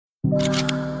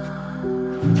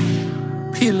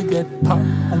Pill get pop,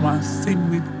 I'ma sing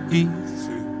with ease.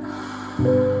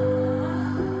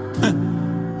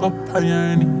 Up on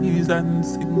your knees and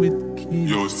sing with keys.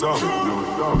 Yo, stop.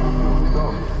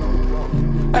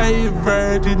 Hey,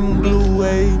 virgin glue,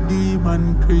 hey,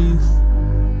 demon crease.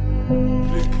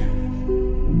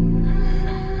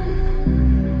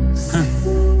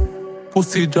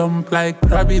 Pussy jump like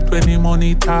rabbit when the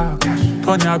money talk.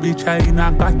 Tonya be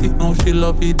China, got it, now she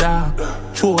love it dark.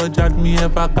 Show Jad me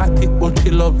ever got it, but she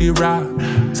love it raw.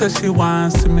 Say she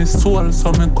wants me soul,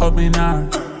 so me come in her.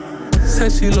 Say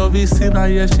she love it sinner,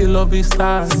 yeah, she love it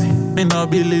stars. Me no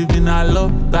believe in her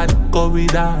love, God go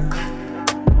with her.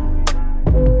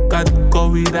 God go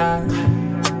with her.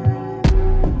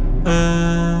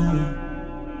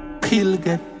 Pill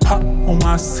get pop,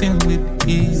 I'ma sing with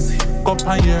ease. Up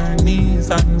on your knees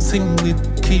and sing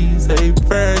with keys. A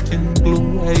virgin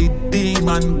glue, a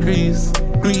demon crease.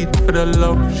 Do it for the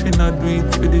love, she not do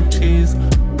it for the cheese.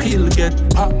 Pill get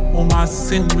pop, I'ma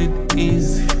sing with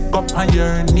ease. Up on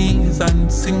your knees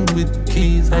and sing with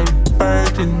keys. A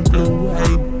virgin glue,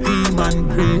 a demon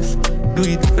crease. Do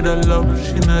it for the love,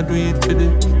 she not do it for the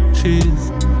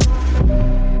cheese.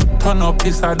 Turn up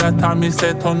is a that and me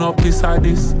say turn up is a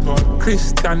this.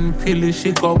 Christian Philly,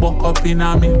 she go buck up in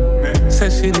a me. Say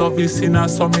she love his sinner,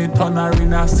 so me turn her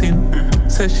in a sin.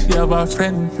 Say she have a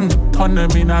friend, turn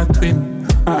them in a twin.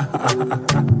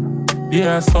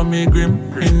 Yeah, so me grim,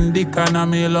 in the can of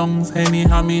me lungs,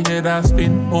 anyhow me head a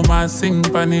spin. Oma sing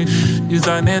punish, is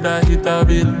another hit a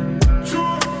bill.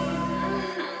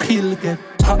 Pill get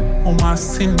pop, Oma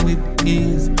sing with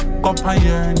ease. Up on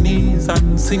your knees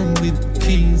and sing with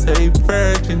keys. A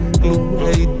virgin glue,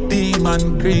 a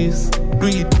demon crease. Do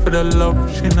it for the love,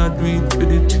 she not do it for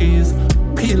the cheese.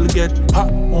 Pill get pop,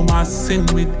 I'ma sing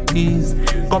with ease.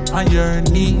 Up on your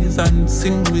knees and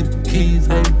sing with keys.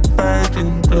 A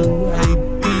virgin glue, a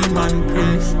demon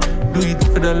crease. Do it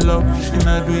for the love, she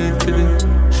not do it for the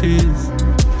cheese.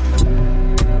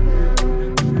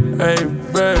 A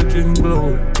virgin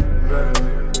glue,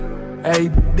 a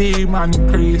demon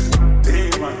crease.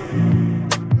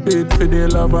 Do it for the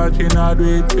love, but she not do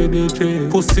it for the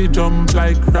chase. Pussy jump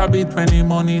like rabbit when the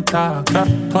money talk.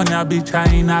 Tonya be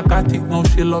China, got it, now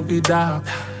she love it dark.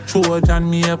 George and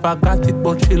me ever got it,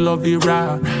 but she love it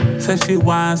raw. Say she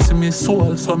wants me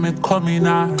soul, so me come in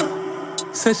her.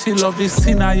 Say she love it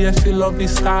sinner, yeah, she love it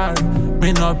star.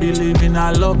 Me no believe in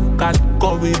her love, God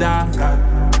go with her.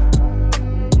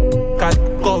 God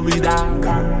go with her.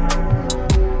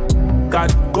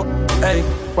 God go, hey,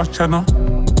 watch her now.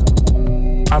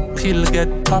 A pill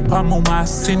get papa, mama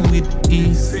sing with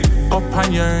ease. Up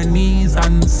on your knees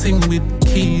and sing with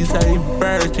keys. A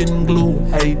virgin glue,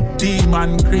 a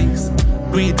demon crease.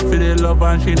 Do it for the love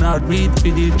and she not do it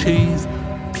for the cheese.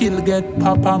 Pill get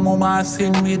papa, mama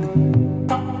sing with.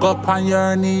 Up on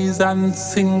your knees and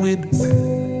sing with.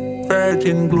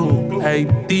 Virgin glue, a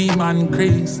demon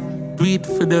crease. Do it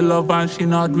for the love and she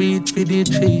not do it for the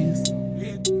cheese.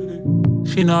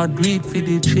 She not do it for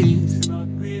the cheese.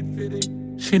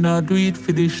 She not do it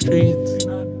for the streets.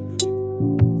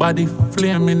 Body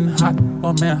flaming hot,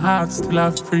 but my heart still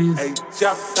a freeze. Hey,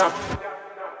 chop.